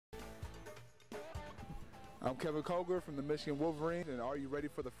I'm Kevin Koger from the Michigan Wolverines, and are you ready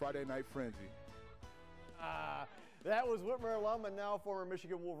for the Friday Night Frenzy? That was Whitmer alum and now former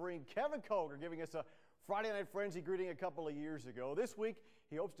Michigan Wolverine Kevin Koger giving us a Friday Night Frenzy greeting a couple of years ago. This week,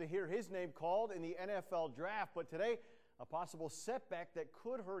 he hopes to hear his name called in the NFL draft, but today, a possible setback that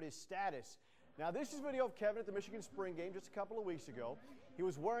could hurt his status. Now, this is video of Kevin at the Michigan spring game just a couple of weeks ago. He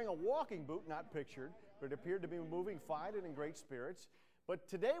was wearing a walking boot, not pictured, but it appeared to be moving fine and in great spirits. But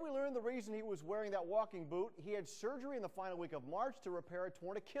today we learned the reason he was wearing that walking boot. He had surgery in the final week of March to repair a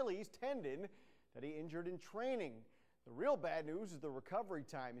torn Achilles tendon that he injured in training. The real bad news is the recovery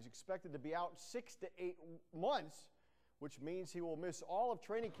time. He's expected to be out 6 to 8 months, which means he will miss all of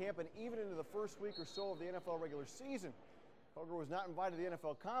training camp and even into the first week or so of the NFL regular season. Koger was not invited to the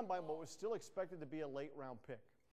NFL Combine, but was still expected to be a late-round pick.